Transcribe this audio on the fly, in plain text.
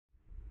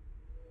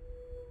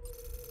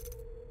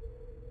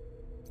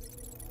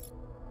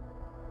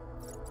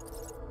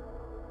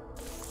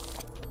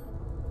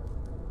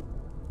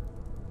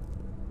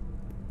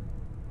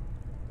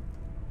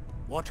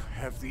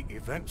have the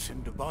events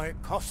in Dubai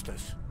cost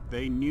us?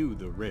 They knew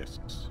the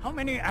risks. How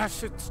many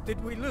assets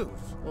did we lose?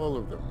 All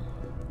of them.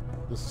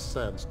 The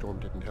sandstorm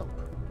didn't help.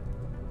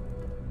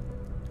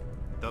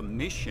 The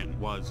mission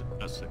was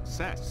a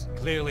success.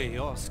 Clearly,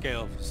 your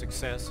scale for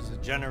success is a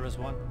generous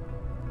one.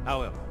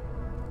 However,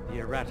 the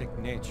erratic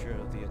nature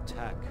of the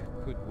attack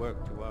could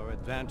work to our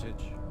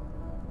advantage.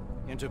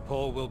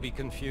 Interpol will be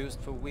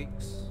confused for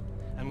weeks,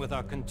 and with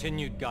our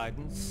continued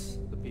guidance,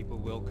 the people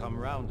will come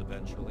round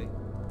eventually.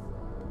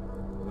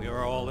 We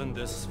are all in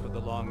this for the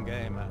long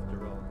game,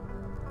 after all.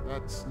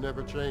 That's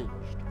never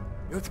changed.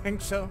 You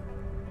think so?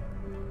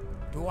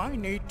 Do I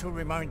need to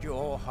remind you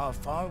all how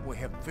far we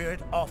have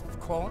veered off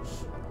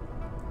course?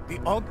 The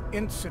odd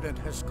incident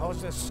has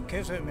caused a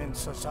schism in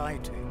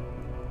society.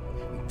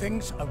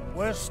 Things are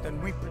worse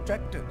than we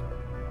projected,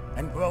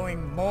 and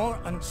growing more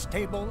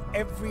unstable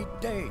every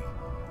day.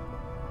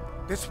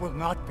 This will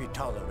not be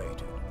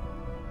tolerated.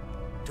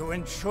 To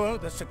ensure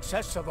the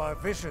success of our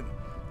vision,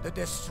 the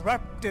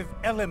disruptive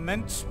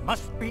elements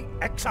must be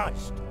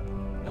excised.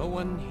 No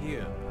one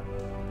here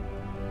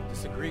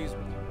disagrees with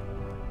you.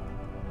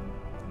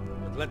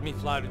 But let me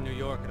fly to New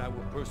York and I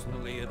will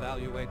personally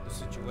evaluate the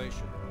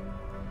situation.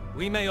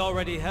 We may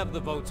already have the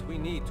votes we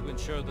need to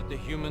ensure that the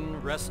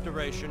Human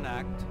Restoration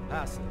Act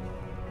passes.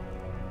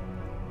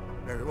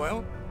 Very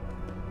well.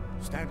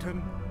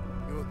 Stanton,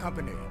 you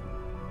accompany.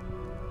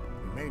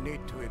 We may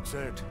need to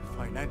exert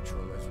financial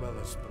as well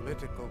as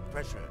political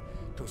pressure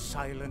to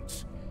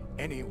silence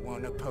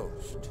anyone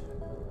opposed.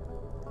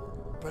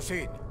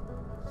 Proceed.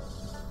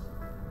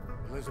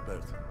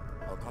 Elizabeth,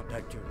 I'll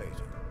contact you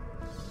later.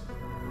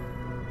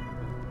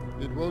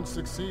 It won't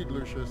succeed,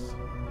 Lucius,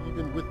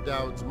 even with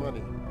Dowd's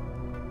money.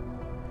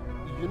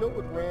 You know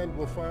what Rand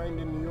will find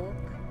in New York?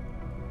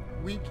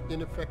 Weak,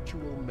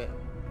 ineffectual men.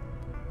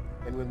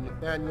 And with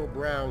Nathaniel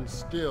Brown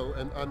still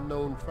an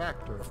unknown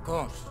factor. Of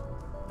course.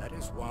 That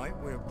is why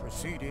we're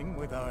proceeding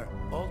with our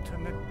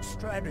alternate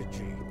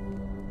strategy.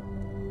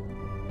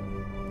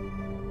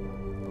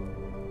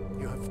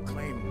 You have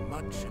claimed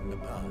much in the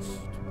past,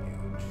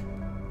 Huge.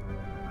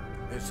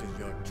 This is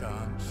your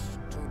chance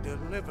to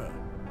deliver.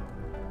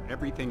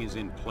 Everything is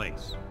in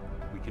place.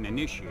 We can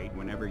initiate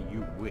whenever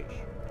you wish.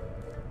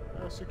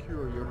 I'll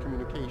secure your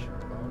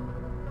communications,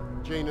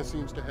 Bob. Jaina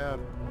seems to have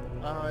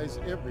eyes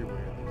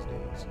everywhere these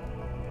days.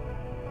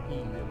 He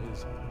and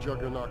his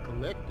Juggernaut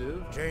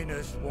Collective...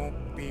 Jaina's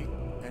won't be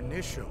an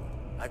issue.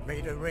 I've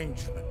made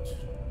arrangements.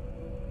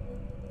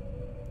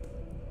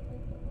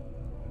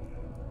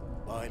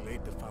 I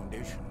laid the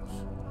foundations.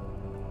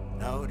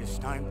 Now it is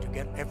time to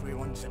get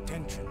everyone's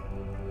attention.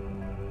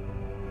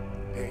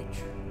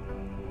 Page,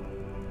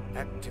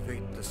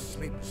 activate the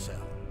sleep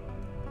cell.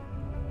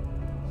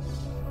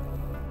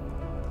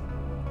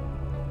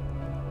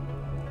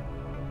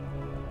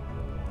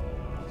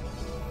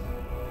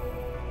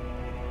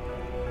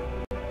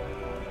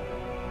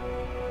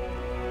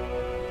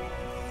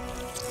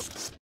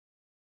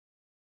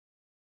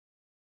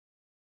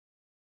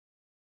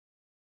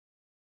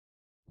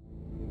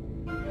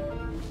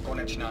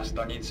 Konečná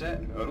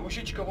stanice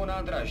Růžičkovo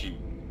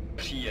nádraží.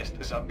 Příjezd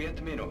za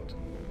 5 minut.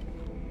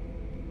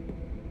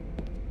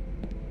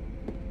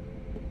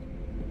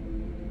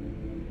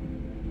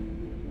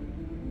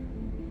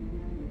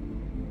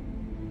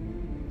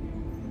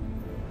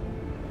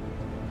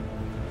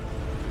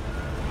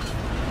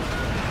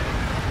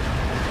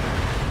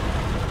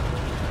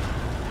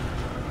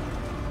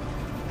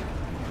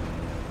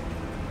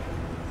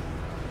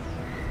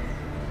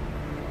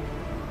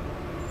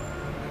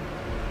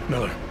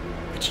 Miller,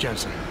 it's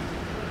Jensen.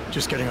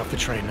 Just getting off the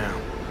train now.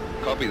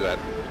 Copy that.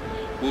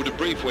 We'll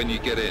debrief when you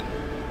get in.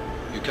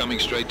 You coming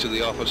straight to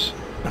the office?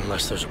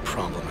 Unless there's a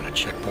problem at a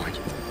checkpoint.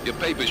 Your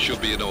papers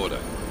should be in order.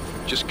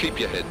 Just keep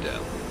your head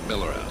down.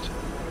 Miller out.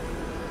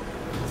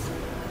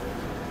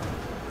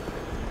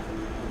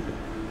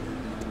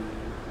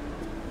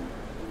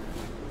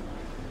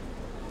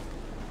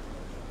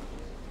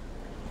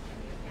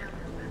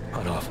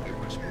 Cut off.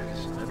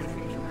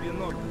 Everything should be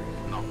in order.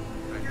 No,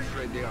 I'm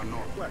afraid they are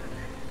not. What?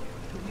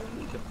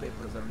 You need the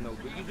papers are no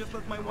good. You just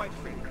let my wife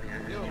think.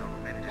 You,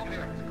 come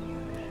here.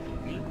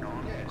 Me?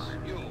 Yes,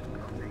 you.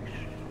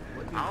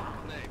 What is your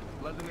name?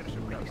 Vladimir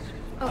Shukov.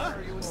 Oh,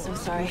 so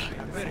sorry.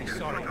 I'm very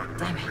sorry.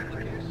 Damn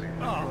it.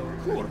 Oh,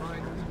 cool.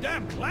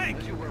 Damn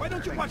Clank! Why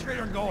don't you watch where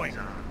you're going?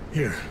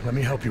 Here, let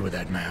me help you with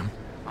that, ma'am.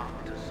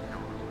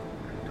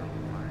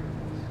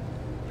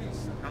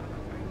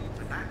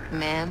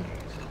 Ma'am?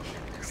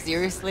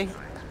 Seriously?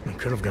 I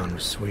could have gone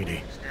with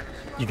Sweetie.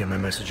 You get my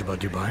message about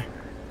Dubai?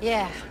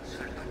 Yeah.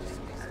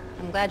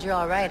 I'm glad you're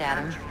all right,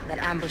 Adam. That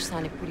ambush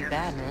sounded pretty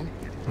bad, man.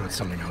 Not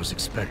something I was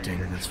expecting,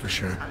 that's for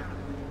sure.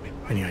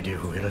 Any idea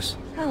who hit us?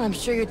 Well, I'm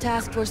sure your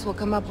task force will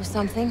come up with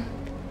something.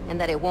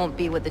 And that it won't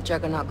be what the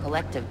Juggernaut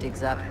Collective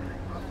digs up.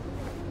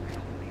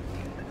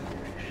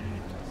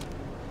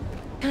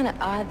 Kinda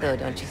odd, though,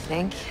 don't you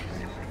think?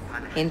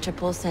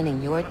 Interpol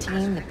sending your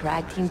team, the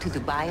Prague team, to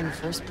Dubai in the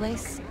first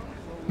place?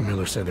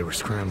 Miller said they were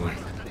scrambling.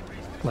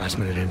 Last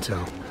minute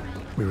intel.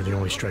 We were the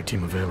only strike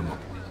team available.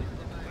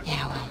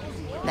 Yeah, well,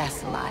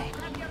 that's a lie.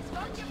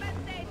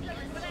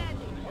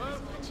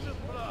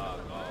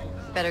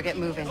 Better get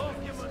moving.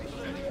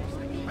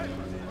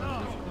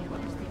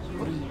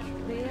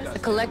 The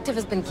Collective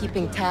has been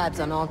keeping tabs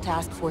on all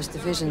task force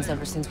divisions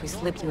ever since we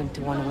slipped you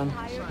into one of them.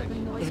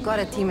 They've got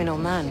a team in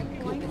Oman.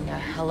 Could have been a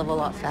hell of a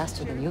lot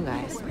faster than you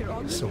guys.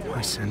 So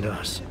why send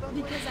us?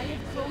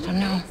 I don't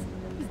know.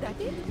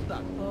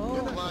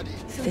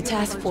 If the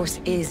task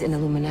force is an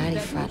Illuminati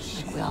front,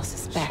 like we all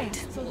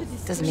suspect,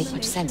 it doesn't make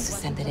much sense to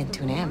send it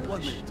into an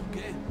ambush.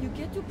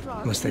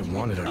 Unless they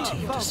wanted our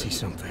team to see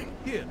something.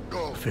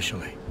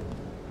 Officially.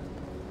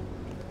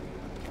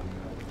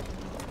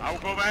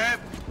 Augové,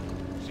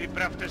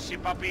 připravte si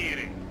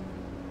papíry.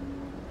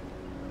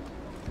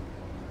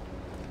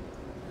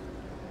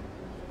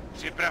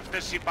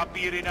 Připravte si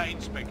papíry na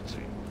inspekci.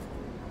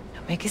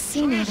 Don't make a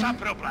scene, Adam.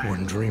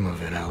 Wouldn't dream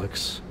of it,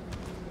 Alex.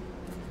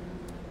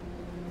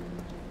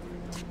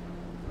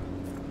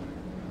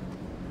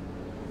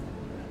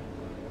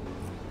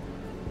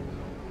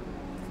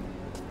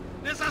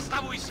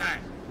 Nezastavuj se!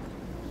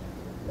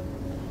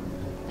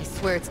 I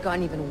swear it's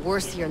gotten even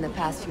worse here in the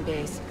past few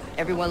days.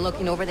 Everyone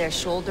looking over their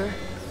shoulder.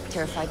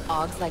 Terrified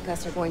Augs like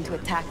us are going to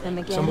attack them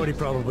again. Somebody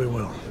probably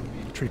will.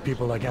 Treat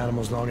people like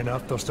animals long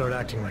enough, they'll start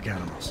acting like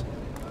animals.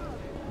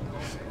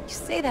 You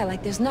say that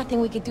like there's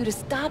nothing we could do to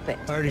stop it.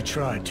 I already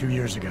tried 2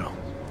 years ago.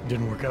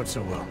 Didn't work out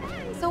so well.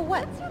 So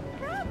what?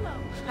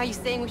 Are you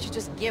saying we should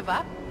just give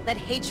up? Let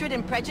hatred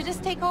and prejudice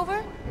take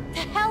over? To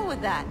hell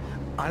with that!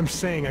 I'm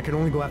saying I can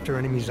only go after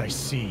enemies I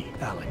see,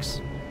 Alex.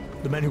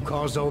 The men who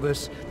caused all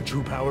this, the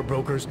true power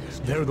brokers,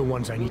 they're the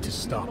ones I need to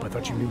stop. I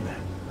thought you knew that.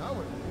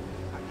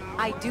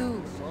 I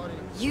do.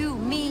 You,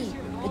 me,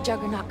 the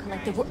Juggernaut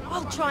Collective, we're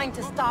all trying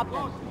to stop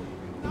them.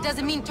 It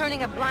doesn't mean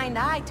turning a blind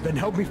eye to... Then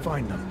help me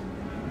find them.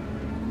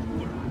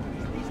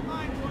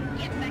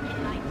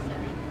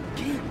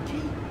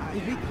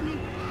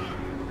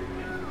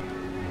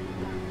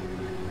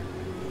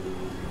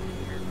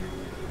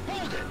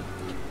 Hold it!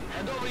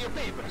 Hand over your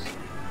papers.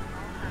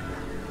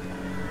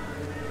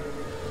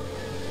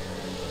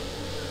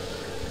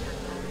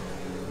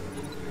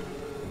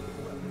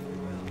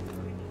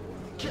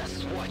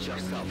 Just watch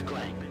yourself,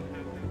 Clank.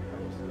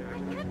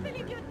 I can't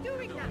believe you're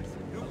doing that!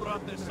 You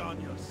brought this on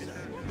yourself.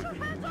 Put your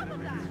hands off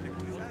of that!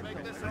 You'll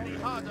make this any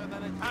harder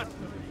than it has to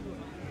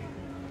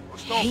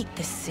be. I hate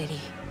this city.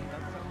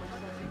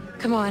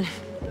 Come on.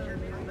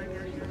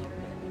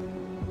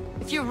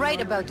 If you're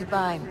right about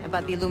Dubai,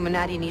 about the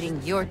Illuminati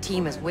needing your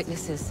team as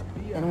witnesses,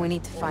 then we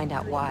need to find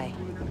out why.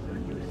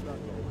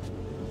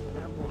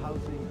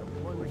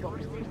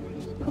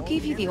 Who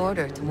gave you the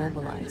order to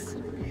mobilize?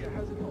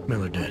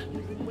 Miller did.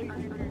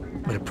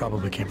 But it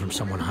probably came from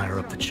someone higher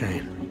up the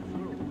chain.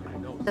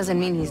 Doesn't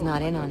mean he's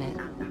not in on it.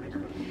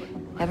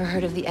 Ever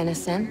heard of the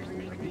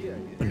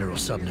NSN? The neural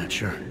subnet,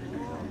 sure.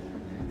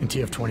 In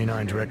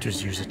TF-29,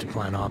 directors use it to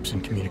plan ops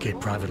and communicate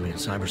privately in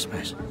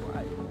cyberspace.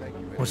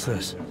 What's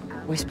this?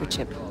 Whisper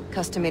chip.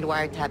 Custom-made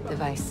wiretap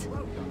device.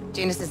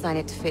 Janus designed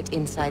it to fit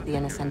inside the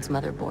NSN's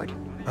motherboard.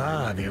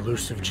 Ah, the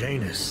elusive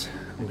Janus.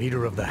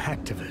 Leader of the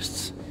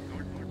hacktivists.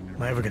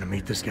 Am I ever gonna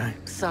meet this guy?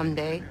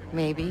 Someday,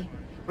 maybe.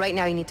 Right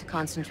now you need to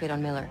concentrate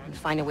on Miller and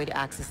find a way to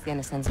access the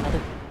NSN's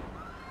motherboard.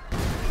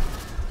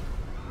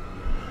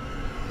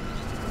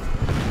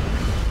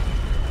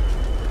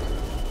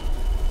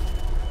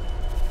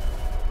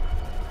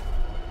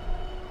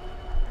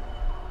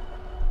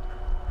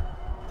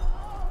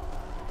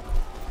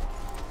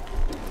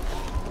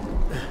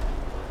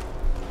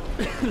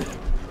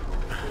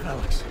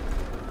 Alex,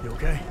 you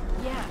okay?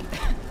 Yeah.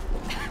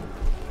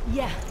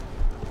 Yeah.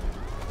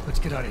 Let's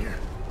get out of here.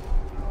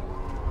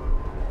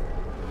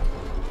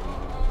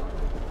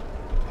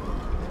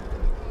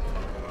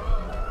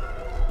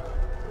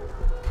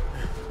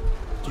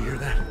 Do you hear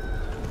that?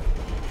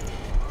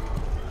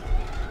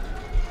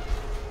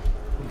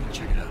 I'm gonna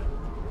check it out.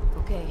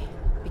 Okay,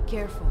 be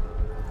careful.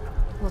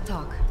 We'll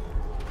talk.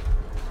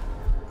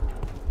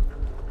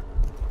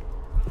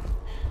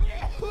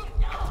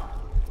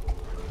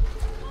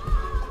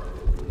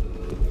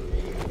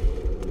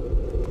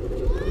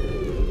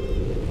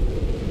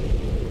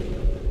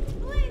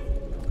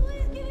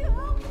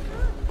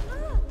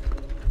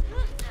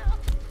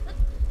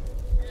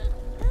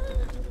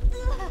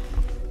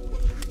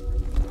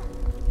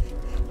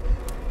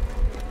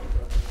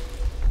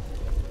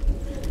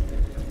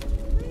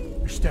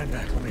 Stand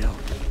back, let me help.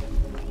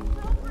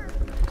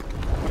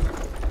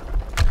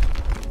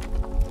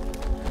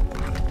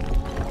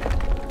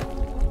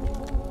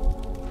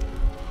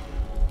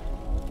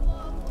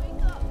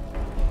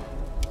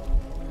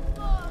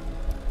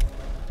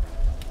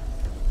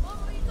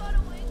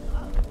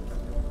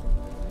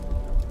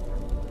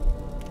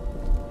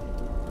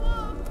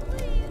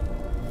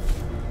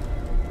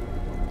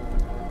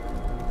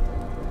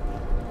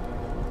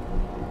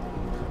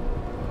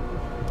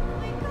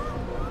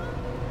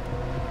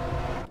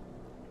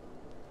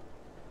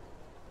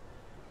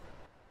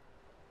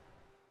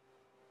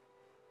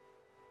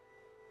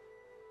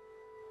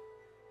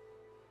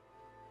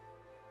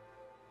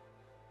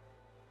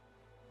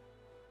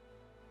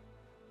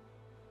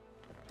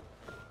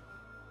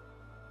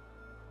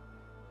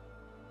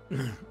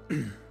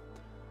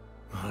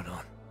 Hold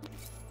on.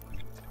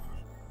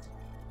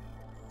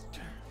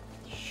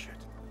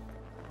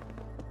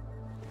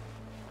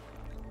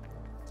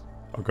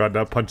 God,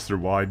 that punch through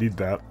wall. I need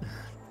that.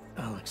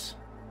 Alex,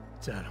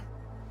 it's Adam.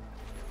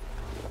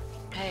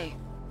 Hey,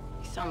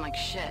 you sound like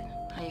shit.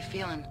 How you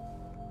feeling?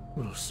 A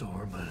little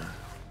sore, but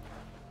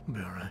I'll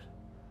be alright.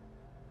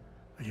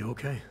 Are you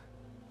okay?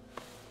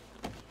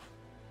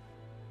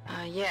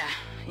 Yeah,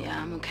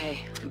 I'm okay.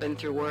 I've been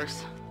through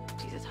worse.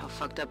 Jesus, how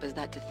fucked up is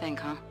that to think,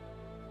 huh?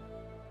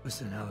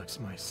 Listen, Alex,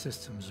 my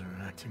systems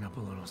are acting up a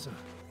little, so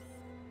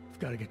I've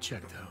got to get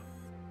checked out.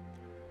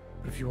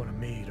 But if you want to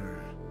meet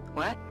or...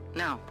 What?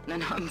 No,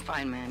 I'm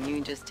fine, man. You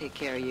just take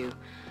care of you.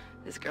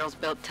 This girl's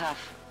built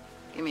tough.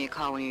 Give me a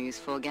call when you're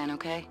useful again,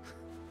 okay?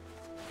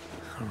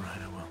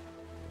 Alright, I will.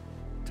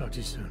 Talk to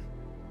you soon.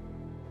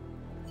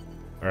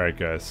 Alright,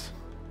 guys.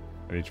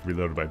 I need to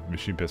reload my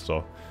machine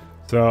pistol.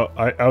 So,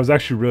 I was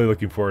actually really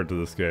looking forward to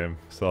this game.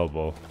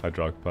 Sellable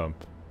hydraulic pump.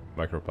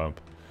 Micro pump.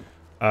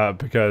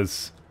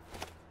 Because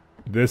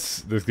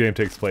this game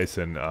takes place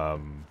in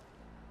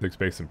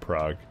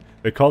Prague.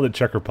 They called it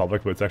Czech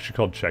Republic, but it's actually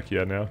called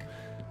Czechia now.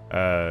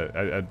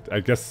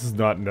 I guess this is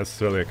not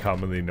necessarily a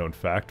commonly known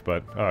fact,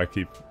 but I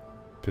keep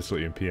pistol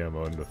EMP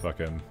ammo in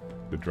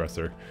the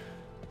dresser.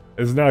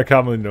 It's not a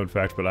commonly known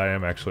fact, but I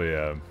am actually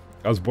I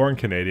was born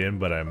Canadian,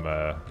 but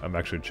I'm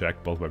actually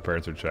Czech. Both my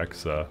parents are Czech,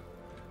 so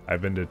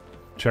I've been to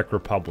Czech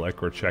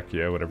Republic or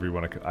Czechia, whatever you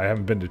want to. I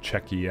haven't been to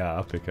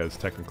Czechia because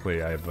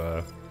technically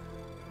I've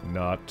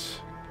not.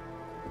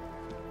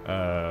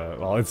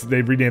 Well,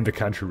 they renamed the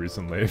country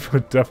recently,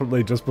 but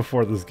definitely just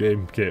before this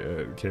game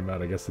came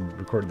out, I guess, and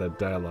recorded that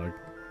dialogue.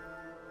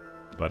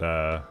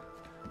 But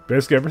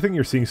basically everything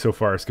you're seeing so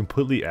far is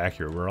completely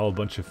accurate. We're all a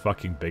bunch of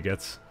fucking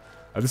bigots.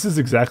 This is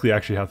exactly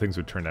actually how things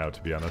would turn out,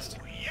 to be honest.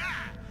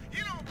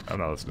 I'm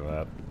not listening to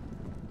that.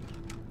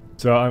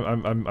 So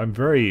I'm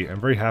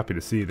very happy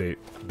to see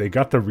they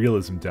got the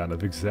realism down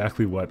of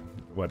exactly what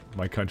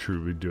my country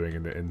would be doing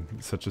in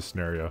such a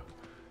scenario.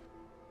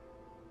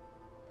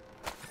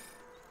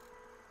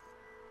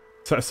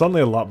 So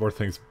suddenly a lot more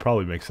things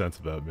probably make sense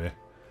about me.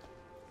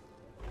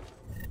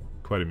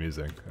 Quite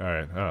amusing.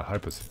 Alright,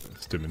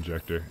 hypostim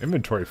injector.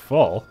 Inventory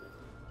full?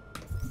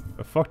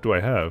 The fuck do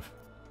I have?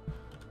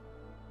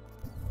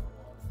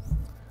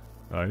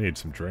 I need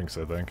some drinks,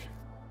 I think.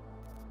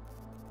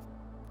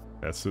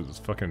 Yeah, so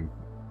just fucking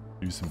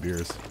use some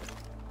beers.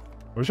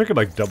 I wish I could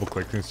like double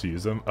click things to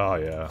use them. Oh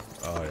yeah.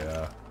 Oh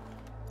yeah.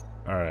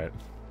 Alright.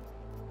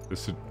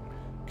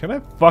 Can I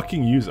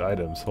fucking use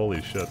items?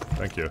 Holy shit.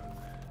 Thank you.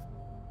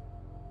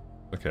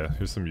 Okay,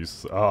 here's some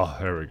uses. Oh,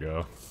 there we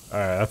go.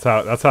 Alright,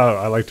 that's how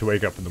I like to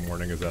wake up in the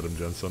morning as Adam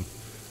Jensen.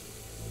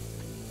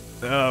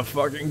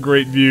 Fucking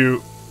great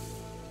view.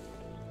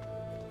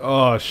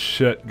 Oh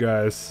shit,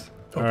 guys.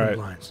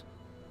 Alright.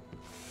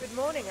 Good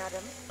morning,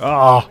 Adam.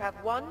 Ah. You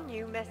have one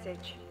new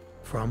message.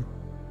 From?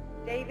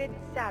 David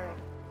Sarek.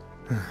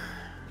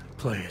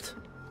 Play it.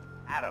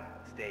 Adam,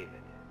 it's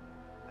David.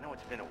 I know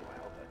it's been a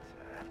while, but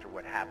after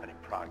what happened in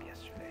Prague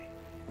yesterday...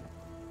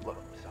 Look,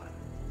 son,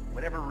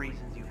 whatever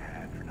reasons you've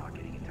had for not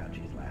getting in touch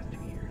these last 2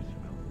 years,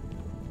 well,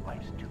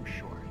 life's too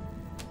short.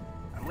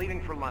 I'm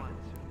leaving for London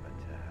soon, but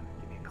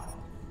give me a call.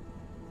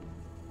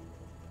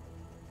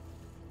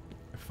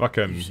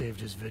 Fucking... You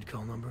saved his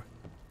vidcall number?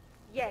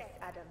 Yes,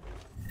 Adam.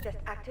 Just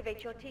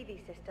activate your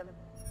TV system.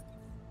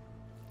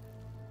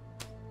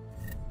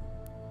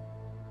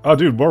 Oh,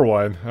 dude, more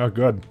wine. Oh,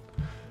 good.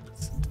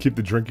 Let's keep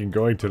the drinking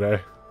going today.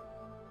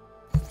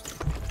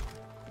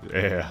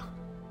 Yeah.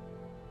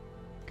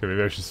 Okay,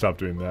 maybe I should stop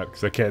doing that,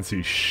 because I can't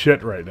see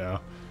shit right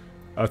now.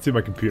 Let's see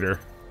my computer.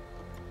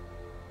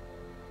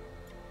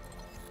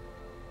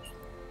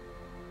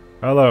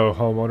 Hello,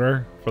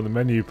 homeowner. From the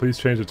menu, please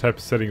change the type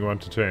of setting you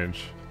want to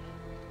change.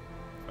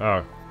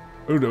 Oh.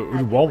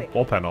 Ooh,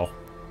 wall panel.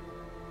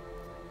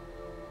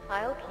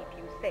 I'll keep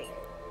you safe.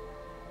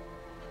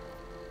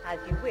 As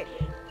you wish.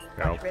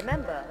 No. But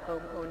remember,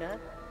 homeowner,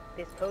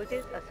 this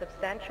poses a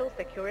substantial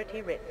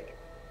security risk.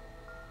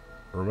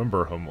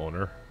 Remember,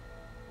 homeowner.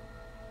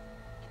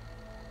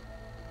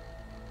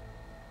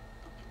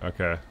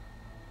 Okay.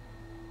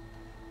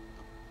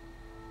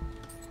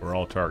 We're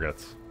all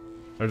targets.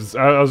 I was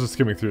just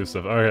skimming through this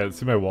stuff. Okay, let's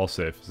see my wall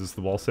safe. Is this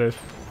the wall safe?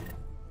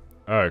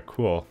 Alright,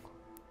 cool.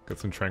 Got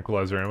some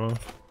tranquilizer ammo.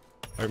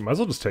 I might as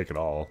well just take it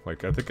all.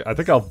 Like, I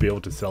think I'll be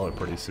able to sell it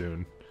pretty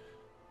soon.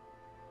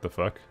 The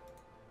fuck?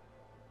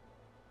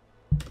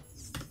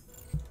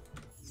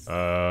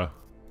 Hey,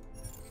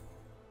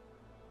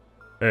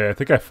 I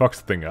think I fucked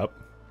the thing up.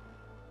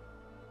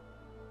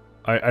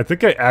 I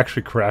think I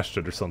actually crashed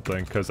it or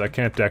something, because I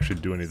can't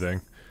actually do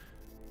anything.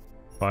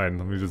 Fine,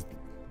 let me just...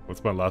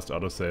 What's my last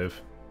autosave?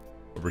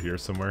 Over here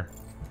somewhere.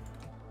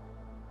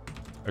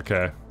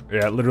 Okay.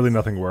 Yeah, literally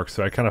nothing works,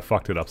 so I kind of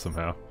fucked it up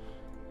somehow.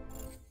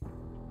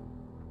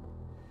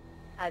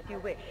 As you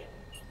wish.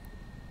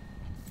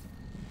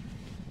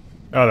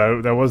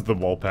 Oh, that was the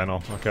wall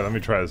panel. Okay, let me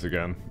try this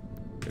again.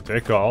 Okay,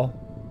 take all.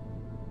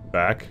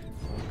 Back.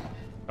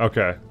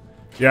 Okay.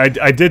 Yeah,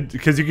 I did,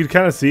 because you could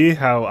kind of see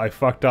how I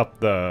fucked up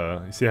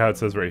the... You see how it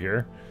says right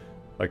here?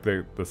 Like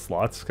the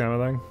slots kind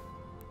of thing?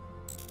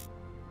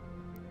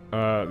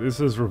 This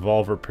is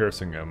revolver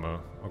piercing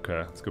ammo. Okay,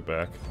 let's go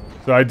back.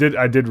 So I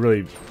did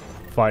really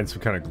find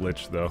some kind of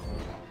glitch though.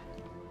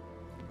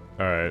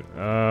 Alright,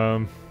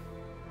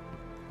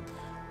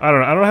 I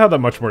don't have that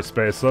much more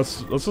space, so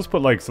let's just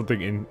put like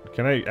something in.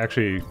 Can I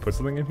actually put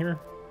something in here?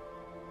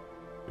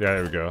 Yeah,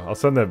 there we go. I'll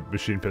send that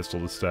machine pistol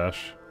to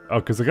stash. Oh,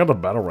 because I got a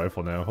battle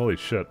rifle now. Holy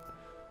shit.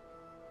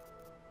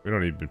 We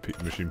don't need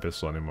machine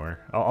pistol anymore.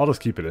 I'll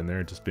just keep it in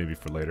there, just maybe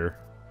for later.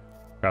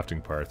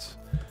 Crafting parts.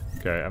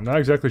 Okay, I'm not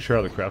exactly sure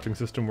how the crafting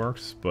system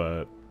works,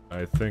 but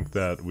I think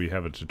that we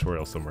have a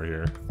tutorial somewhere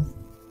here.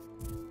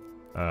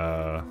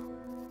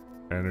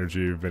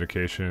 Energy,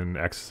 vindication,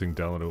 accessing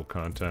downloadable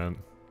content.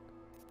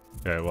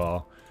 Okay,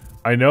 well,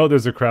 I know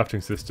there's a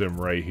crafting system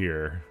right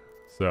here,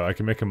 so I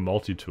can make a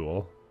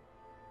multi-tool.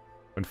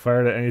 When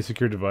fired at any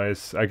secure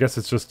device, I guess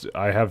it's just,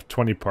 I have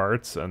 20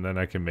 parts, and then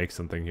I can make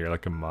something here,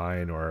 like a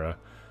mine, or a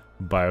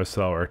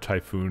biocell, or a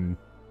typhoon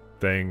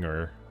thing,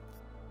 or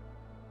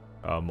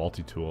a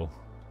multi-tool.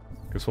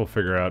 Guess we'll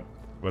figure out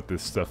what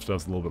this stuff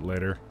does a little bit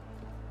later.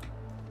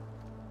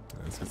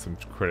 Let's get some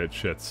credit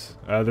shits.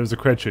 There's a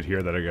credit shit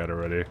here that I got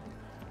already.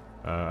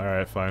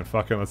 Alright, fine,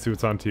 fuck it, let's see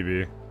what's on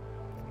TV.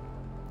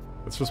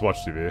 Let's just watch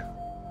TV.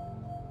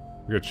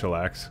 We got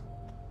chillax.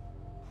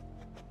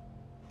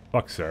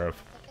 Fuck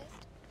Seraph.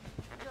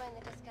 Join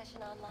the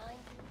discussion online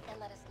and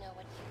let us know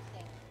what you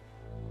think.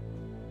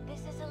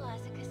 This is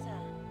Eliza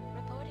Kassan,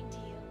 reporting to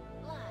you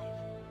live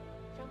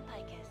from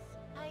Picus.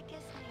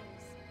 Picus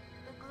News,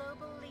 the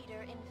global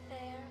leader in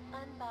fair,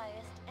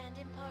 unbiased, and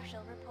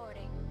impartial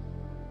reporting.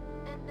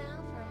 And now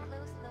for a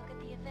close look at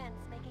the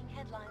events making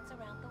headlines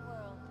around the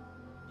world.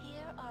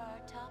 Here are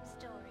our top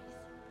stories.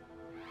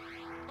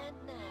 And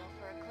now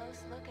for a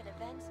close look at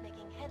events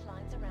making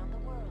headlines around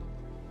the world.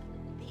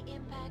 The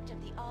impact of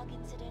the AUG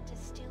incident is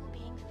still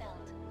being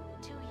felt,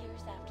 2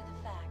 years after the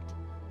fact.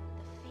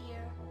 The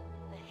fear,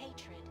 the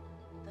hatred,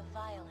 the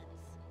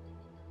violence.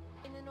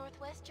 In the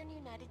northwestern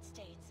United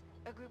States,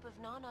 a group of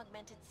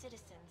non-augmented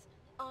citizens,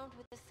 armed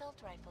with assault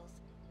rifles,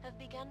 have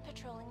begun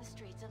patrolling the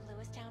streets of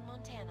Lewistown,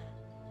 Montana.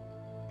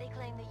 They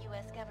claim the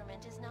US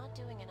government is not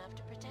doing enough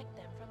to protect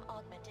them from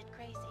augmented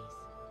crazies.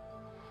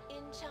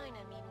 In China,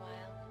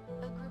 meanwhile,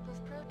 a group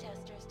of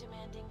protesters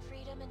demanding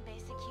freedom and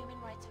basic human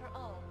rights for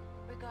all,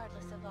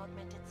 regardless of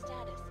augmented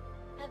status,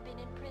 have been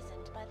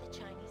imprisoned by the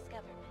Chinese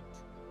government.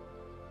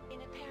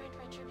 In apparent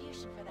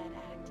retribution for that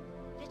act,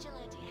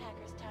 vigilante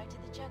hackers tied to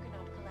the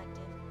Juggernaut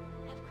Collective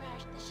have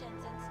crashed the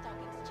Shenzhen Stock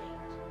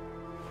Exchange.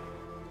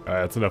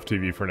 Alright, that's enough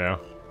TV for now.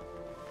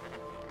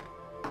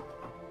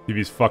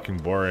 TV's fucking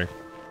boring.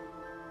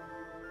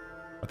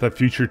 I thought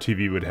future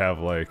TV would have,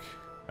 like,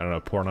 I don't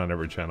know, porn on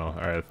every channel.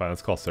 Alright, fine,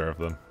 let's call Seraph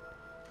then.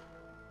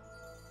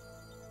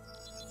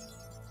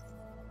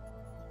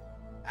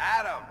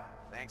 Adam!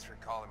 Thanks for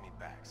calling me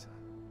back, son.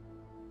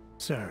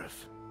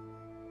 Seraph.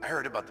 I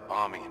heard about the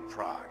bombing in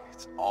Prague.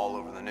 It's all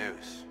over the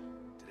news.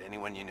 Did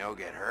anyone you know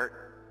get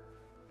hurt?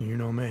 You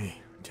know me.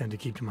 I tend to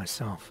keep to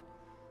myself.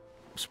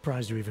 I'm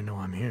surprised you even know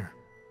I'm here.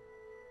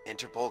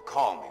 Interpol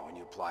called me when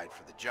you applied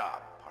for the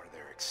job, part of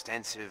their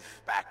extensive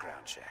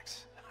background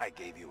checks. I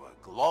gave you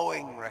a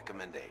glowing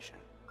recommendation.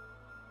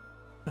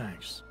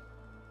 Thanks.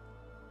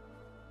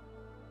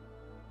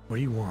 What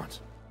do you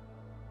want?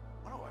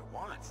 What do I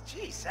want?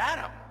 Jeez,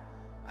 Adam.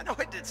 I know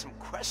I did some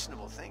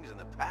questionable things in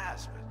the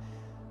past, but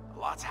a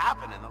lot's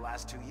happened in the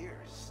last 2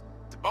 years.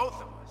 To both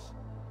of us.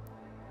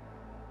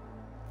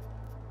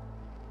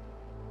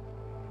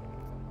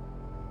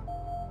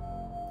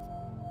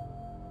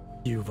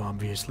 You've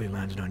obviously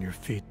landed on your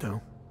feet,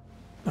 though.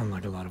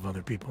 Unlike a lot of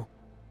other people.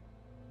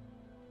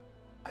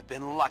 I've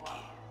been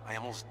lucky. I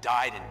almost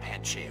died in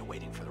Panchea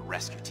waiting for the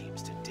rescue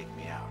teams to dig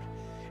me out.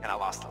 And I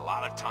lost a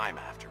lot of time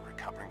after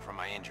recovering from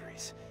my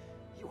injuries.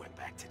 You went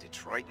back to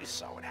Detroit, you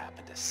saw what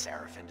happened to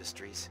Seraph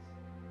Industries.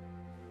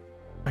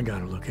 I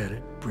gotta look at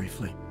it,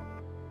 briefly.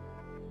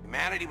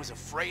 Humanity was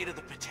afraid of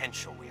the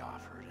potential we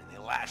offered, and they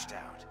lashed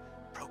out.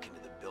 Broke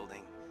into the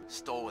building,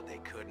 stole what they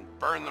could, and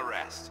burned the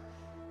rest.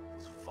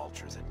 Those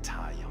vultures at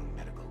Tai Young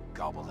Medical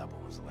gobbled up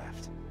what was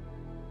left.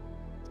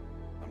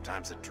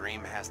 Sometimes a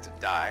dream has to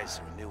die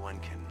so a new one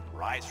can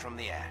rise from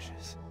the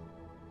ashes.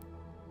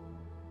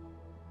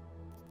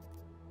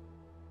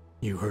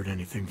 You heard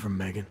anything from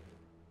Megan?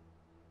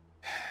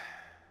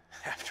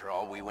 After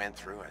all we went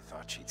through, I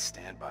thought she'd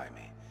stand by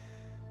me.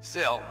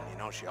 Still, you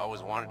know, she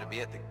always wanted to be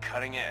at the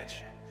cutting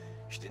edge.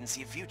 She didn't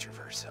see a future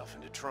for herself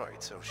in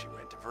Detroit, so she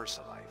went to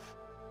VersaLife.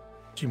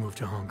 She moved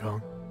to Hong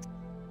Kong?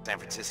 San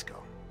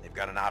Francisco. They've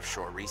got an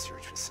offshore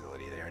research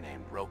facility there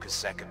named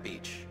Rokaseca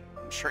Beach.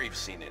 I'm sure you've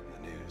seen it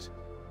in the news.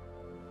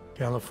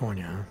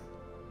 California,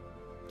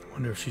 huh? I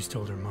wonder if she's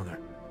told her mother.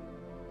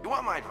 You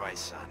want my advice,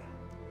 son?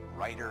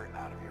 Write her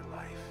out of your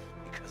life.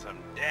 Because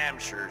I'm damn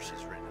sure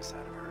she's written us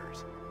out of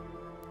hers.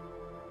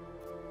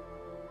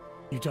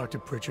 You talked to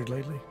Pritchard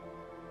lately?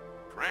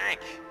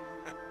 Frank!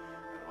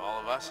 Of all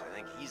of us, I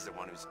think he's the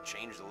one who's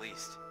changed the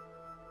least.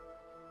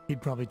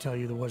 He'd probably tell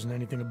you there wasn't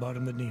anything about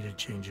him that needed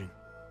changing.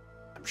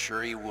 I'm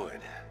sure he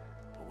would.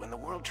 But when the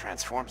world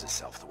transforms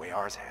itself the way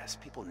ours has,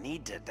 people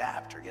need to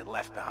adapt or get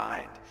left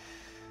behind.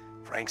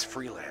 Frank's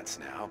freelance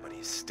now, but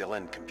he's still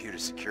in computer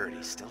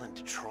security, still in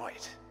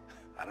Detroit.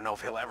 I don't know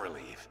if he'll ever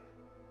leave.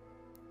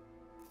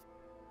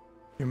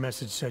 Your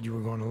message said you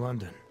were going to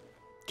London.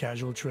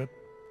 Casual trip?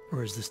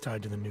 Or is this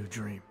tied to the new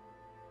dream?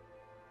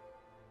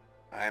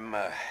 I'm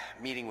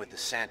meeting with the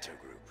Santo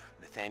Group,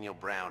 Nathaniel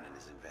Brown and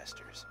his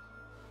investors.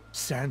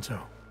 Santo?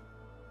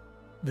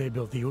 They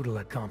built the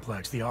Udalek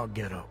complex, the Og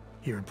ghetto,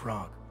 here in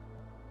Prague.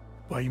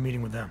 Why are you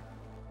meeting with them?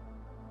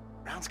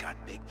 Brown's got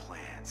big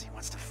plans. He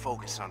wants to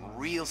focus on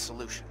real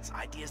solutions,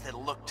 ideas that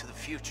look to the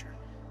future.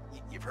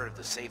 You've heard of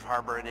the Safe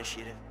Harbor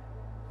Initiative?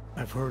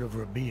 I've heard of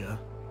Rabia,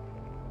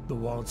 the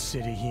walled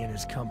city he and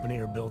his company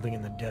are building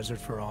in the desert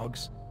for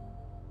Ogs.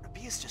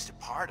 Rabia's just a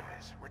part of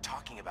it. We're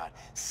talking about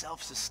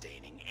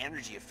self-sustaining,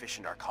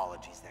 energy-efficient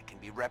arcologies that can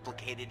be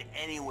replicated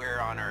anywhere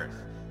on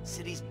Earth.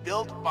 Cities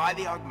built by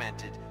the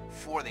augmented,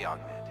 for the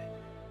augmented.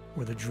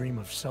 Where the dream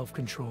of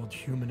self-controlled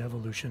human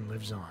evolution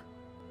lives on.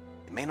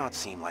 It may not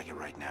seem like it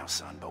right now,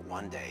 son, but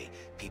one day,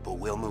 people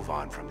will move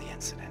on from the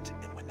incident,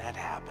 and when that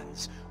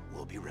happens,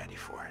 we'll be ready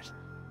for it.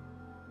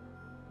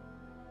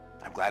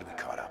 I'm glad we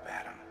caught up,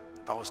 Adam.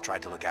 I've always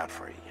tried to look out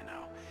for you, you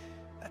know.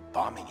 That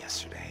bombing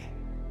yesterday.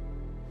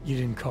 You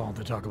didn't call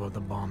to talk about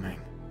the bombing.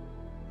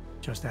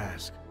 Just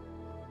ask.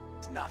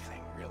 It's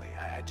nothing, really.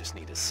 I just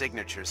need a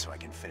signature so I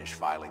can finish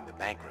filing the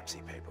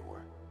bankruptcy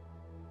paperwork.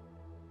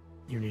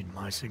 You need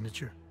my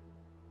signature?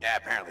 Yeah,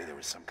 apparently there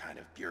was some kind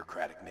of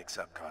bureaucratic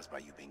mix-up caused by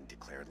you being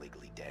declared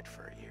legally dead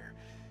for a year.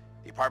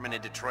 The apartment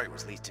in Detroit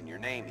was leased in your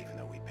name even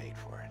though we paid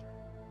for it.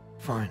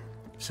 Fine.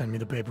 Send me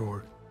the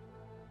paperwork.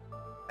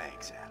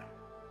 Thanks, Adam.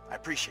 I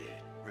appreciate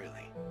it,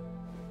 really.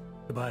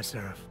 Goodbye,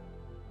 Seraph.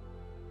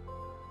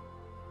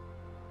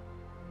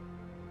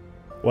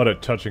 What a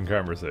touching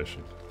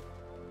conversation.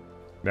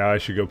 Now I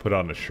should go put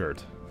on a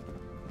shirt.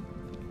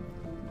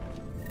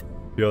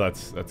 Feel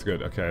that's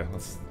good. Okay,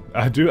 let's.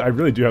 I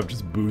really do have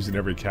just booze in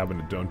every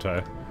cabinet, don't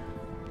I?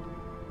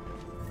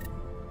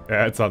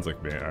 Yeah, it sounds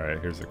like me.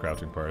 Alright, here's the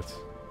crafting parts.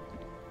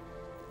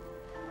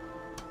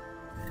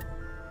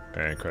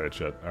 And credit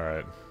shit.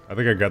 Alright. I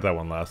think I got that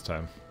one last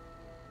time.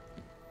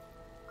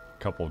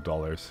 Couple of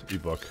dollars.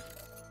 Ebook.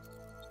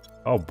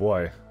 Oh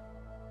boy.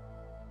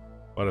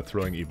 What a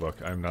thrilling ebook.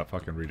 I'm not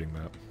fucking reading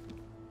that.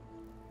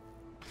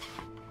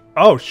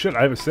 Oh shit,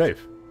 I have a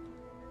safe.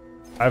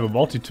 I have a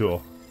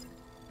multi-tool.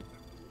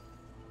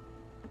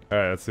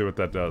 Alright, let's see what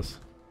that does.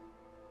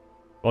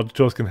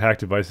 Multi-tools can hack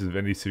devices of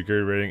any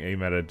security rating,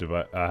 aim at a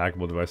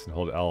hackable device and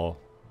hold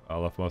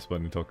left mouse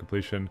button until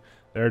completion.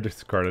 They're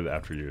discarded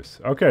after use.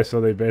 Okay, so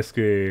they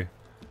basically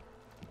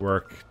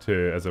work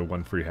as a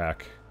one free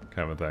hack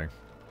kind of thing.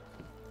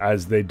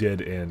 As they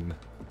did in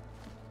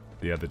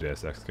the other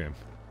Deus Ex game.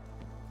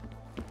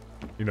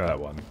 You know that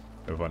one.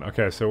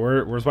 Okay, so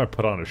where's my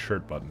put on a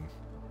shirt button?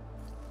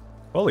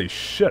 Holy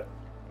shit.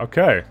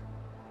 Okay.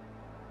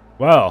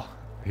 Well,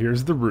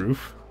 here's the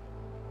roof.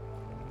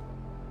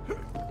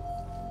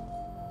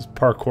 Just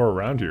parkour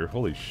around here.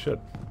 Holy shit.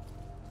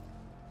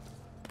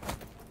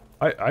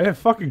 I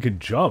fucking could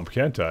jump,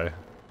 can't I?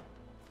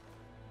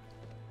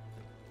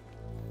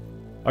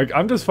 Like,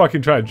 I'm just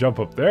fucking trying to jump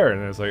up there,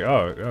 and it's like,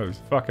 oh, it's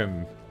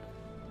fucking...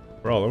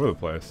 We're all over the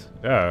place.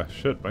 Yeah,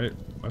 shit, my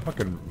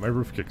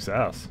roof kicks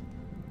ass.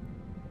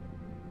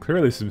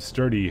 Clearly some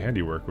sturdy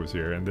handiwork was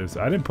here, and this,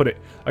 I didn't put it...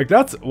 Like,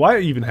 that's... Why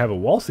even have a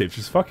wall safe?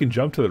 Just fucking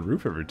jump to the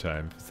roof every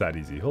time. It's that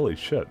easy. Holy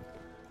shit.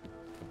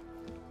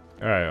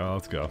 Alright, well,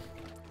 let's go.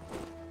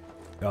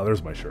 Oh,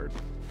 there's my shirt.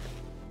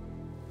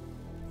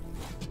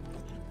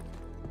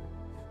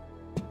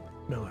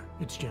 Miller,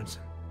 it's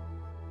Jensen.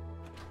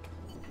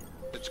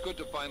 It's good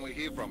to finally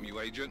hear from you,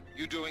 Agent.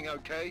 You doing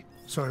okay?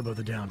 Sorry about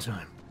the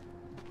downtime.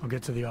 I'll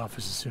get to the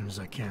office as soon as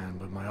I can,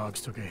 but my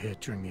Ogs took a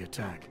hit during the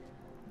attack.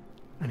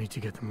 I need to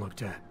get them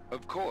looked at.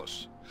 Of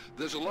course.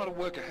 There's a lot of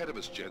work ahead of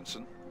us,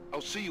 Jensen.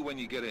 I'll see you when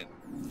you get in.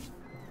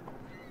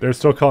 They're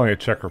still calling it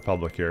Czech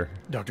Republic here.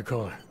 Dr.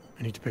 Kohler,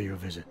 I need to pay you a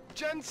visit.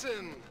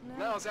 Jensen!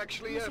 Now's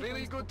actually a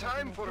really good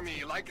time for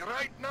me, like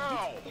right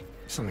now!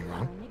 Something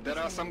wrong? There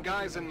are some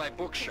guys in my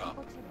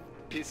bookshop.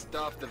 Pissed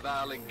off the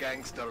valley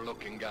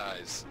gangster-looking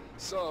guys.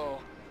 So,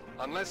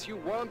 unless you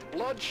want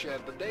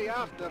bloodshed the day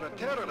after a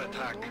terror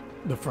attack...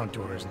 The front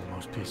door isn't the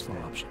most peaceful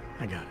option.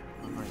 I got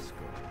it. Nice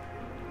girl.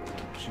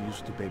 She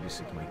used to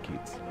babysit my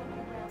kids.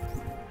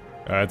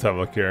 Alright, let's have a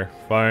look here.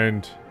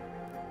 Find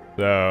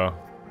the...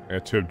 I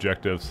got 2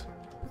 objectives.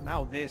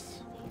 Now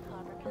this.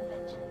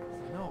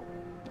 No,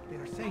 they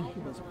are saying he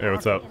was... Hey,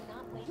 what's up?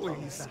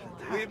 Please,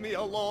 leave me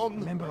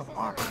alone. Member of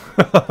ARC.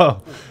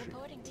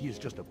 He is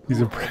just a...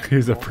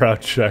 He's a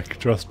proud Czech,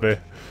 trust me.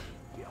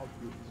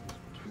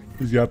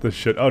 He's got this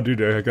shit. Oh, dude,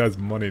 that guy's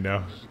money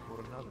now.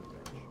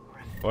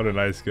 What a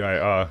nice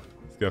guy.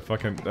 He's got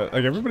fucking... like,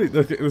 everybody...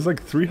 It was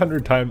like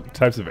 300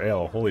 types of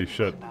ale. Holy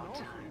shit.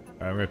 Alright,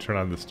 I'm gonna turn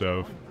on the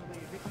stove.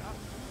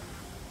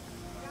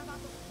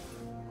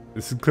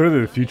 This is clearly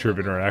the future of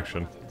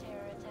interaction.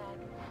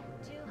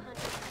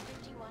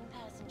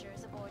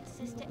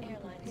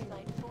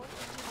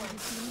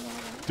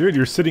 Dude,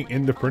 you're sitting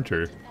in the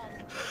printer.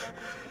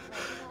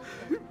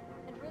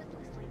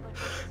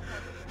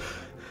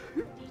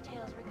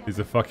 He's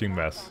a fucking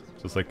mess.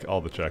 Just like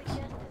all the Czechs.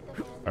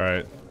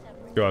 Alright.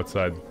 Go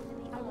outside.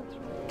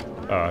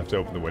 Oh, I have to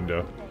open the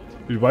window.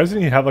 Dude, why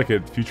doesn't he have like a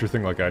future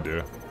thing like I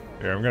do?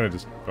 Here, I'm gonna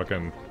just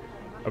fucking...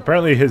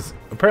 Apparently he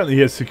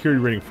has security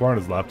rating 4 on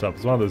his laptop.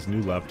 It's one of those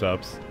new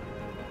laptops.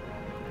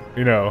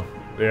 You know,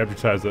 they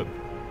advertise it.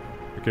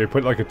 Okay,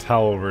 put like a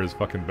towel over his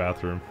fucking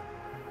bathroom.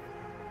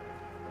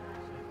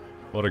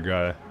 What a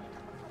guy.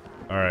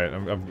 Alright,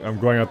 I'm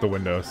going out the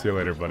window. See you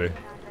later, buddy.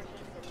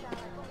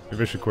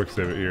 Maybe I should quick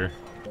save it here.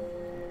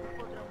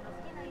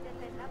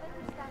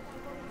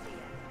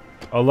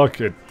 Oh look,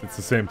 it's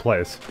the same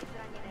place.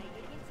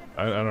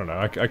 I don't know.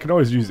 I can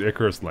always use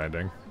Icarus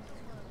landing.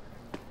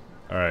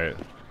 Alright.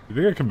 You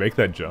think I can make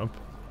that jump?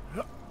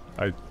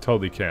 I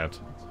totally can't.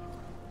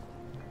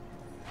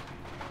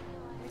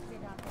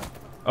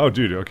 Oh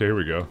dude, okay, here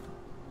we go.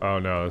 Oh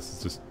no,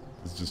 this is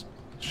just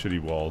shitty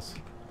walls.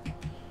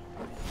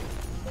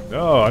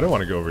 No, I don't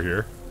want to go over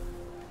here.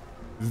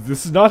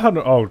 This is not how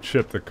to... Oh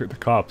shit, the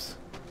cops.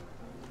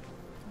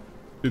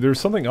 Dude, there's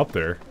something up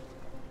there.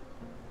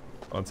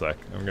 One sec,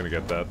 I'm gonna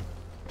get that.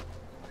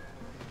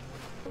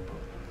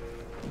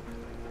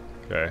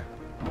 Okay.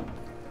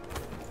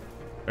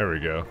 There we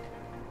go.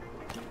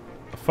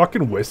 A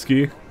fucking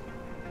whiskey?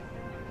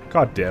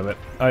 God damn it.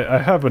 I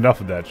have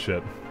enough of that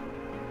shit.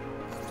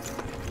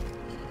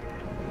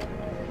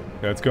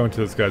 Okay, let's go into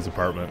this guy's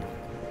apartment.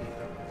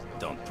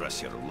 Don't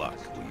press your luck,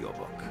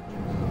 Uyobok.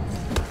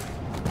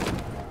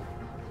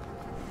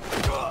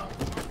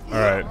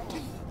 Alright.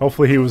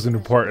 Hopefully he was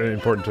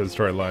important to the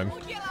storyline.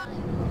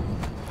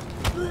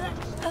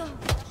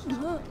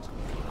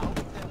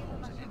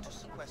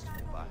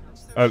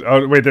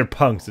 Oh, wait, they're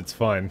punks, it's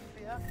fine.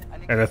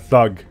 And a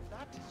thug.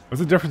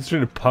 What's the difference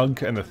between a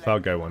punk and a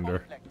thug, I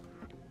wonder?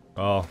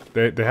 Oh,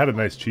 they had a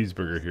nice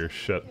cheeseburger here,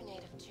 shit.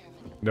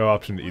 No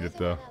option to eat it,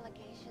 though.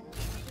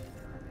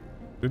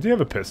 Did he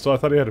have a pistol? I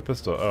thought he had a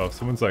pistol. Oh,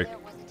 someone's like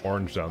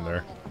orange down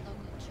there.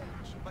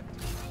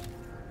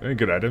 Any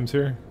good items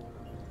here?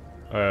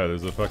 Oh yeah,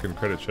 there's a fucking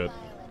credit shit.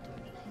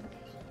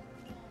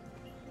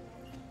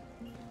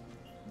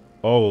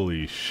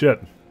 Holy shit.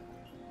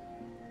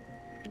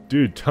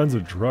 Dude, tons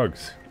of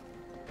drugs.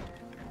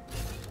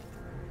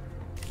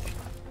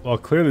 Well,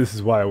 clearly this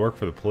is why I work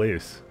for the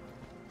police.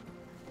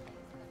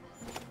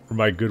 For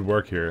my good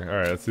work here.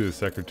 Alright, let's do the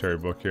secretary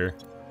book here.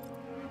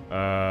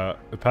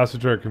 The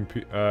password to our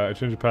computer. I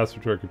changed the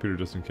password to our computer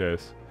just in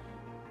case.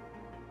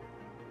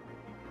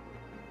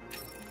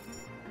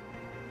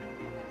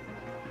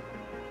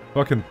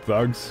 Fucking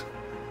thugs.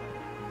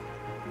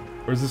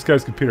 Where's this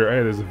guy's computer?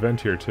 Hey, there's a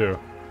vent here too.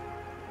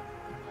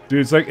 Dude,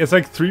 it's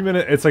like 3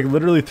 minutes. It's like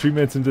literally 3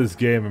 minutes into this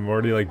game. I'm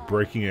already like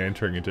breaking and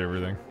entering into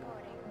everything.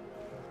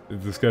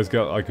 This guy's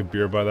got like a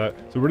beer by that.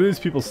 So where do these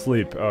people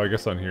sleep? Oh, I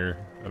guess on here.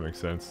 That makes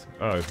sense.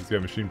 Oh, he's got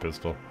a machine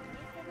pistol.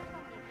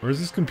 Where's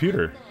this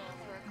computer?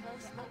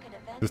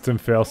 System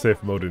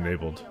failsafe mode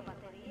enabled.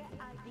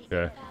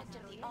 Okay.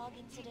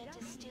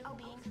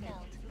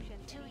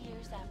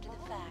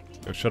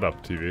 Oh, shut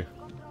up, TV.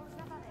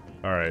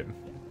 Alright.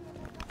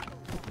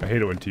 I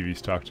hate it when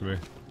TVs talk to me.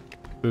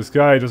 This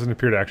guy doesn't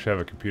appear to actually have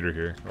a computer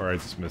here. Or I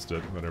just missed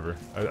it. Whatever.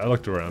 I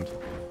looked around.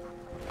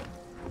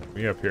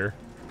 Me up here.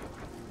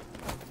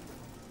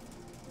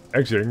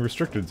 Exiting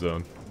restricted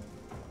zone.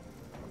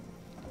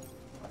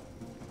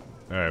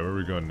 Alright, where are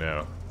we going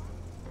now?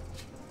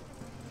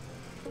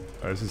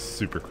 Oh, this is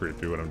super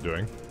creepy what I'm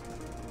doing.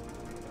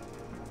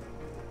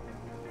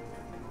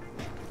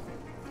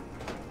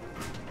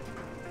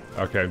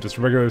 Okay, I'm just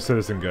a regular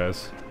citizen,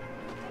 guys.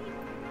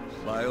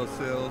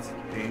 Biocells,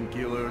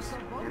 painkillers,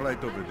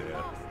 right over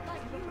there.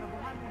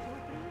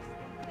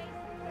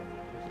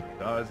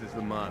 Daz is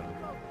the man.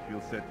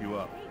 He'll set you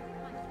up.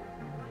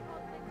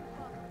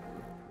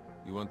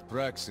 You want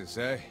Praxis,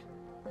 eh?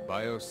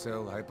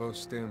 Biocell,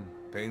 hypostim,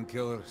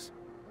 painkillers?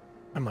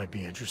 I might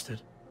be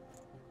interested.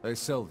 They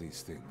sell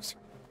these things.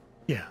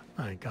 Yeah,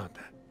 I got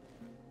that.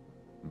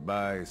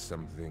 Buy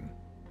something.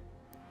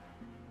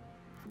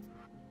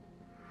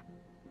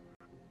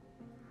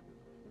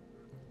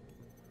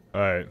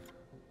 Alright.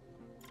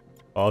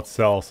 I'll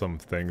sell some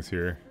things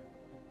here.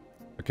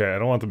 Okay, I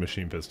don't want the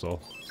machine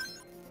pistol.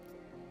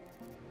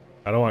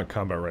 I don't want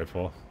combat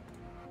rifle.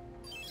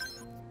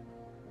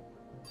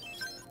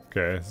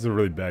 Okay, this is a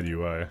really bad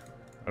UI.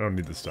 I don't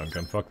need the stun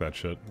gun. Fuck that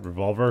shit.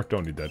 Revolver?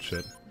 Don't need that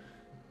shit.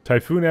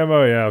 Typhoon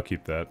ammo? Yeah, I'll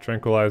keep that.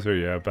 Tranquilizer?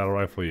 Yeah. Battle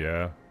rifle?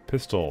 Yeah.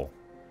 Pistol?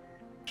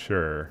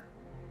 Sure.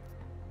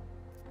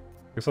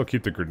 Guess I'll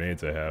keep the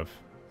grenades I have.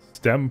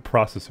 Stem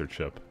processor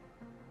chip.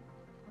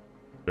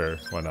 Sure,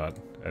 why not?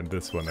 And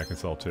this one I can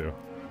sell too.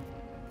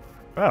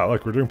 Wow,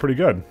 look, we're doing pretty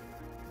good.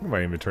 Look at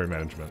my inventory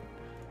management.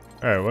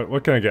 Alright,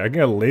 what can I get? I can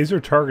get a laser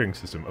targeting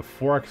system, a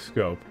 4x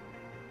scope.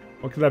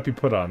 What could that be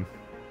put on?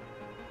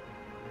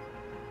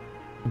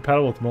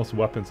 Compatible with most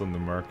weapons on the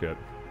market.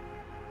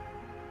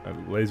 A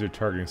laser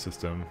targeting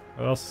system.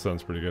 That also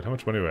sounds pretty good. How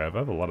much money do I have? I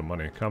have a lot of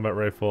money. Combat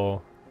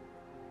rifle.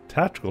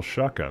 Tactical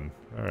shotgun.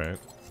 Alright.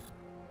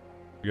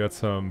 We got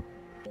some...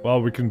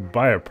 Well, we can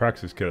buy a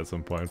Praxis kit at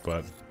some point,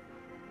 but...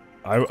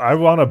 I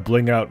want to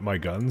bling out my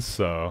guns,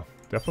 so...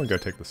 Definitely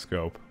gotta take the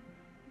scope.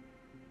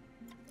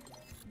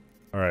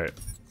 Alright.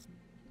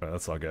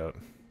 Let's log out.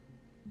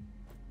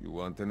 You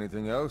want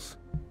anything else?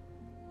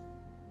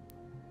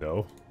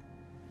 No.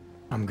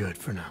 I'm good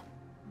for now.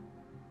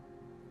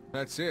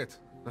 That's it.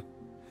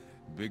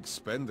 Big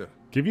spender.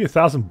 Give you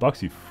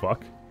 $1,000, you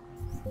fuck.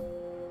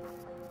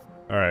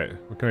 Alright,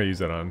 what can I use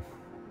that on?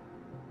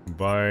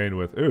 Combined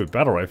with... Ooh,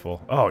 battle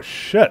rifle. Oh,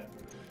 shit!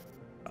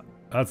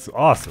 That's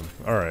awesome.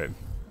 Alright.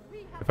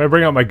 If I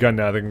bring out my gun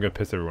now, I think I'm gonna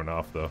piss everyone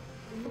off, though.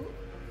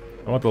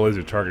 I want the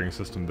laser targeting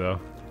system, though.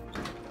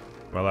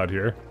 Am I allowed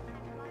here?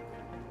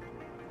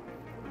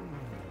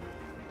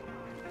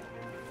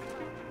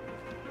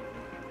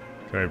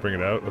 Can I bring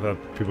it out without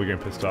people getting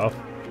pissed off?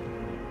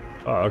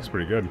 Oh, that looks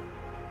pretty good.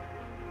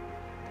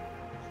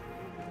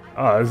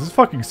 Ah, this is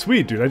fucking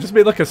sweet, dude. I just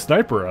made like a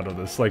sniper out of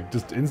this, like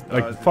just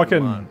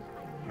fucking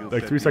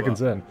like 3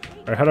 seconds in.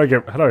 Alright, how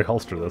do I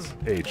holster this?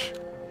 H.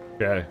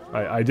 Okay,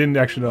 I didn't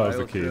actually know that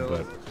was the key,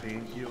 but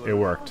it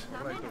worked.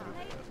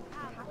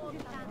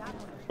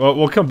 Well,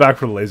 we'll come back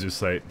for the laser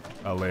sight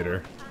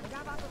later,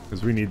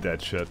 because we need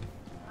that shit.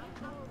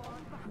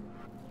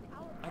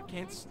 I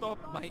can't stop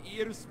my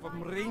ears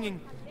from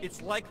ringing.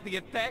 It's like the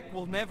attack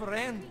will never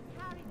end.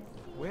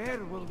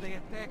 Where will they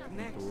attack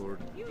next?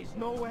 There's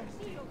nowhere.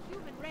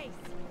 Human race.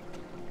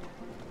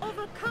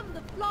 Overcome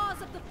the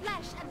flaws of the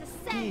flesh and the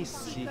sense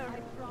seeker.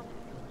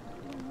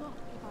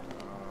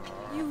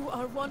 You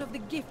are one of the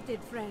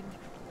gifted, friend.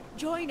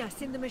 Join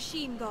us in the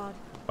machine god.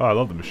 Oh, I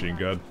love the machine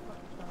god.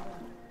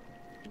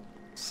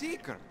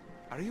 Seeker,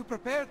 are you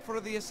prepared for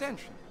the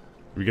ascension?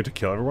 We get to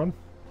kill everyone?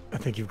 I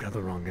think you've got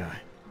the wrong guy.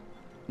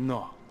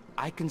 No,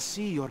 I can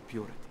see your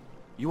purity.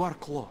 You are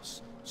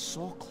close,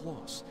 so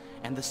close.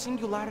 And the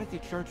Singularity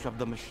Church of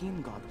the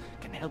Machine God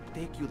can help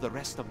take you the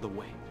rest of the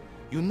way.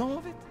 You know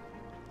of it?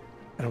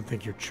 I don't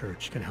think your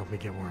church can help me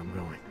get where I'm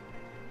going.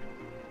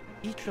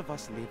 Each of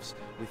us lives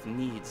with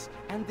needs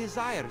and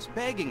desires,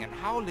 begging and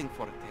howling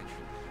for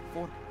attention,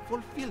 for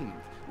fulfillment.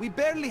 We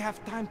barely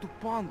have time to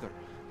ponder.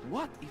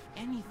 What, if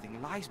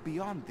anything, lies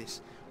beyond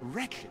this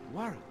wretched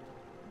world?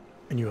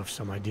 And you have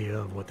some idea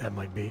of what that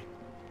might be?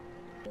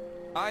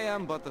 I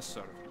am but a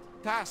servant,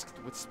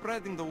 tasked with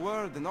spreading the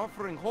word and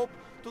offering hope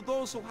to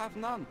those who have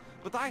none.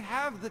 But I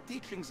have the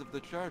teachings of the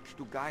church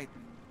to guide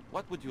me.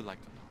 What would you like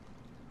to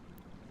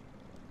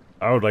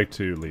know? I would like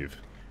to leave.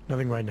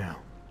 Nothing right now.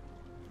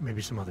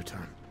 Maybe some other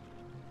time.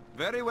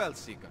 Very well,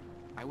 Seeker.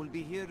 I will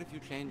be here if you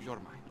change your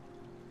mind.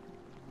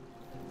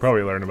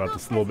 Probably learn about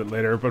this a little bit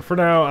later, but for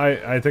now,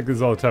 I think this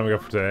is all the time we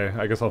got for today.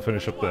 I guess I'll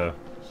finish up the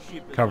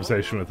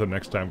conversation with them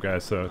next time,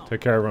 guys, so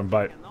take care, everyone.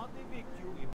 Bye.